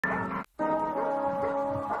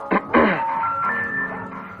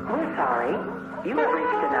You have reached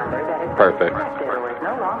a number that is Perfect. disconnected or is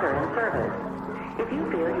no longer in service. If you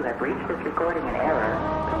feel you have reached this recording in error,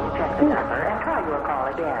 please check the number and try your call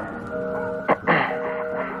again.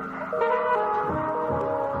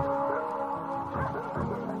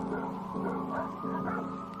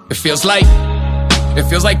 It feels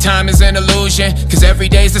like time is an illusion, cause every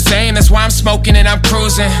day's the same, that's why I'm smoking and I'm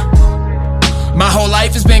cruising. My whole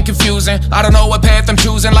life has been confusing, I don't know what path I'm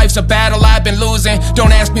choosing, life's a battle I've been losing.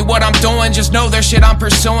 Don't ask me what I'm doing, just know there's shit I'm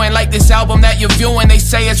pursuing. Like this album that you're viewing, they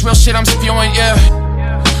say it's real shit I'm spewing, yeah.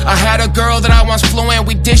 I had a girl that I once flew in,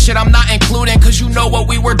 we did shit I'm not including, cause you know what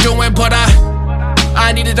we were doing. But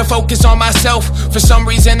I needed to focus on myself. For some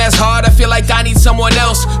reason that's hard, I feel like I need someone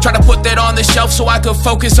else. Try to put that on the shelf so I could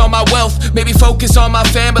focus on my wealth. Maybe focus on my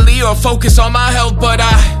family or focus on my health. But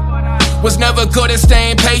I was never good at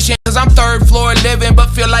staying patient, cause I'm third floor living but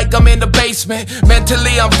feel like I'm in the basement.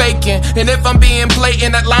 Mentally I'm faking, and if I'm being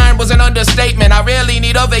blatant, that line was an understatement. I really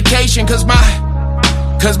need a vacation, cause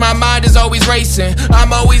my mind is always racing.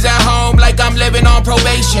 I'm always at home like I'm living on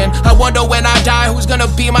probation. I wonder when I die who's gonna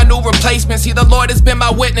be my new replacement. See, the Lord has been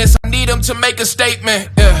my witness, I need him to make a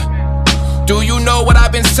statement, yeah. Do you know what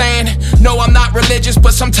I've been saying? No, I'm not religious,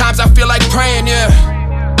 but sometimes I feel like praying, yeah.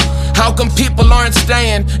 How come people aren't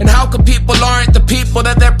staying? And how come people aren't the people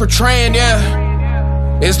that they're portraying, yeah?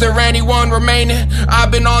 Is there anyone remaining? I've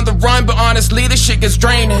been on the run, but honestly this shit gets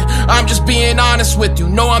draining. I'm just being honest with you,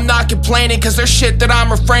 no I'm not complaining, cause there's shit that I'm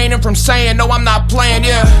refraining from saying. No, I'm not playing,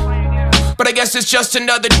 yeah. But I guess it's just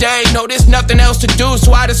another day. No, there's nothing else to do,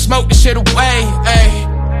 so I just smoke the shit away,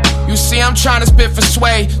 ayy. You see, I'm trying to spit for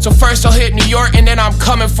sway, so first I'll hit New York and then I'm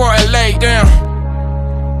coming for LA, damn.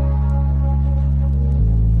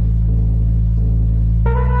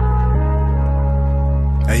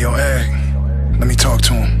 Hey yo, Egg, let me talk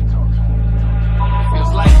to him.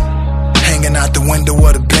 Hanging out the window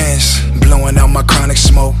of the Benz, blowing out my chronic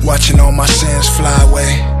smoke, watching all my sins fly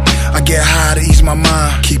away. I get high to ease my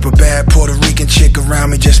mind, keep a bad Puerto Rican chick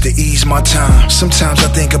around me just to ease my time. Sometimes I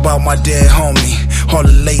think about my dead homie, all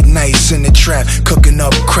the late nights in the trap, cooking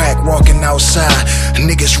up crack, walking outside,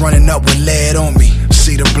 niggas running up with lead on me.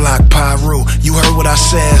 See the block, Pyru, you heard what I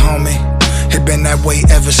said, homie. It been that way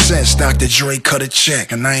ever since Dr. Dre cut a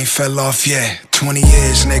check, and I ain't fell off yet. 20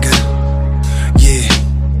 years, nigga. Yeah,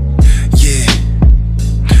 yeah.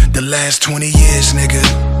 The last 20 years, nigga.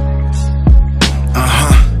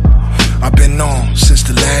 I've been on since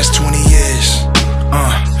the last 20 years.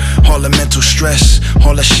 All the mental stress,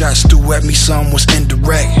 all the shots threw at me, some was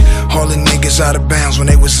indirect. All the niggas out of bounds when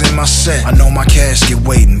they was in my set. I know my casket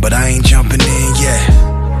waiting, but I ain't jumping in yet.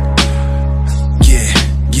 Yeah,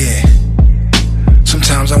 yeah.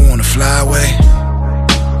 Sometimes I wanna fly away.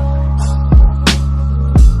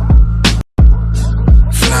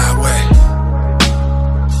 Fly away.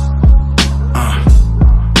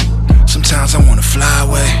 Sometimes I wanna fly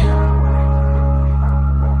away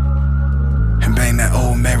and bang that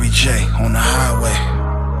old Mary J on the highway.